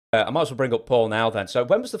I might as well bring up Paul now then. So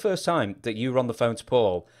when was the first time that you were on the phone to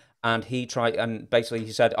Paul and he tried, and basically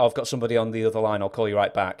he said, oh, I've got somebody on the other line, I'll call you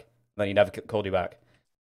right back. Then he never called you back.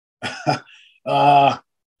 uh,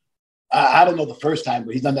 I don't know the first time,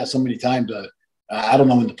 but he's done that so many times. I don't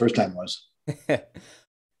know when the first time was.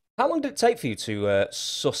 How long did it take for you to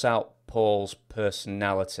suss out Paul's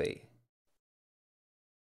personality?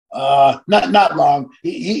 Not long.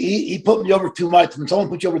 He put me over too much. When someone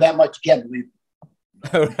puts you over that much, you can't believe it.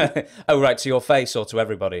 Oh, right. Oh, right, to your face or to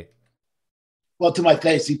everybody? Well, to my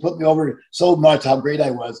face, he put me over so much how great I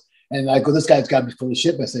was, and I go, this guy's got to be full of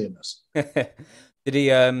shit by saying this. Did he?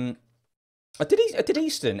 Did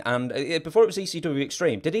Eastern and before it was ECW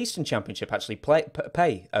Extreme? Did Eastern Championship actually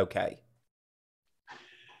pay okay?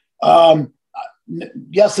 Um,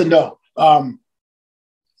 yes and no.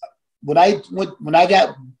 When I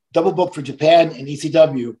got double booked for Japan and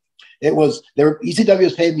ECW, ECW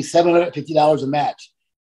was paying me $750 a match.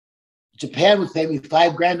 Japan was paying me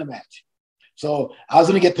 $5,000 a match. So I was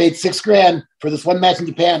going to get paid $6,000 for this one match in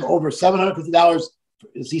Japan, over $750 for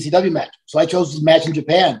this ECW match. So I chose this match in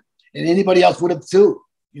Japan, and anybody else would have too.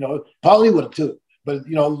 Probably would have too. But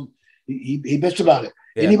he bitched about it.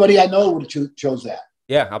 Yeah. Anybody I know would have chose that.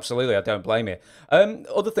 Yeah, absolutely. I don't blame you.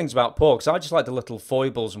 Other things about Paul, because I just like the little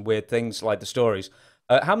foibles and weird things, like the stories.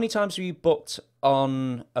 How many times were you booked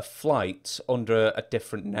on a flight under a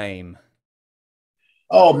different name?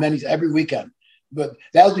 Oh, many, every weekend. But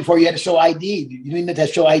that was before you had to show ID. You didn't have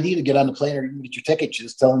to show ID to get on the plane or even get your ticket. You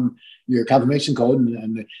just tell them your confirmation code.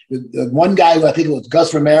 And the one guy, who I think it was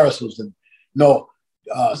Gus Ramirez, was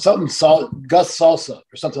Gus Salsa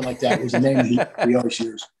or something like that was the name that he always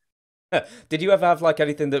used. Did you ever have like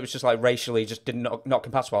anything that was just like racially just did not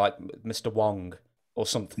compatible, like Mr. Wong or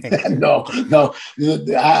something? No.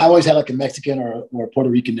 I always had like a Mexican or a Puerto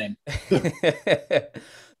Rican name.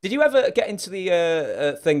 Did you ever get into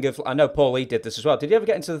the thing of, I know Paul Lee did this as well, did you ever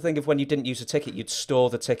get into the thing of when you didn't use a ticket, you'd store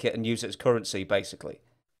the ticket and use it as currency, basically?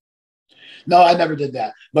 No, I never did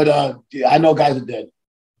that. But I know guys that did.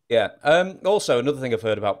 Yeah. Also, another thing I've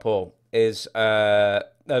heard about Paul is, I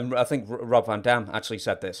think Rob Van Dam actually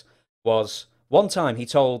said this, was one time he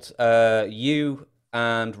told you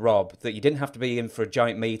and Rob that you didn't have to be in for a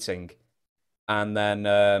giant meeting, and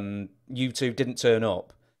then you two didn't turn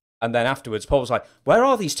up. And then afterwards, Paul was like, "Where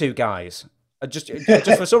are these two guys?" Just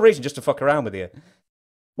for some reason, just to fuck around with you.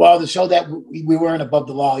 Well, to show that we weren't above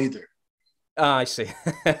the law either. Ah, I see.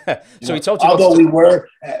 So he told you. Although we were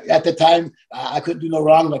at the time, I couldn't do no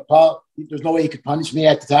wrong. Like Paul, there's no way he could punish me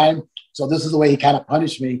at the time. So this is the way he kind of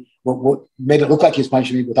punished me. What made it look like he was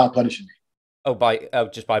punishing me without punishing me.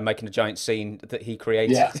 Just by making a giant scene that he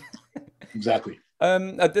created. Yeah, exactly.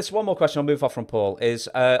 This one more question. I'll move off from Paul. Is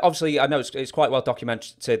obviously I know it's quite well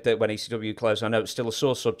documented that when ECW closed, I know it's still a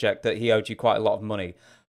sore subject that he owed you quite a lot of money.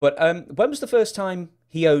 But when was the first time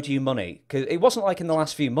he owed you money? Because it wasn't like in the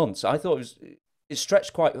last few months. I thought it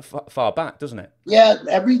stretched quite far back, doesn't it? Yeah,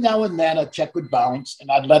 every now and then a check would bounce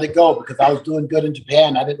and I'd let it go because I was doing good in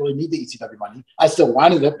Japan. I didn't really need the ECW money. I still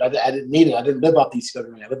wanted it, but I didn't need it. I didn't live off the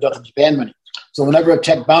ECW money. I lived off the Japan money. So whenever a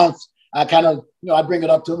check bounced, I kind of, I bring it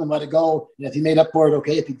up to him and let it go. And if he made up for it,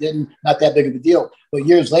 okay. If he didn't, not that big of a deal. But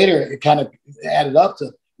years later, it kind of added up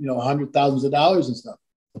to, hundred thousands of dollars and stuff.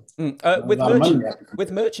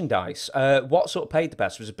 With merchandise, what sort of paid the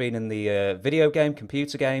best? Was it being in the video game,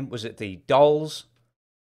 computer game? Was it the dolls?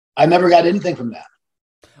 I never got anything from that.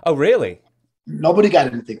 Oh, really? Nobody got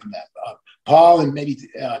anything from that. Paul and maybe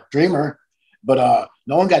Dreamer, but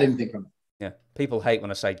no one got anything from it. Yeah, people hate when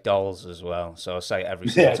I say dolls as well, so I say it every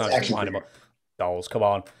single time to wind them up. Dolls, come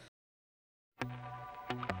on.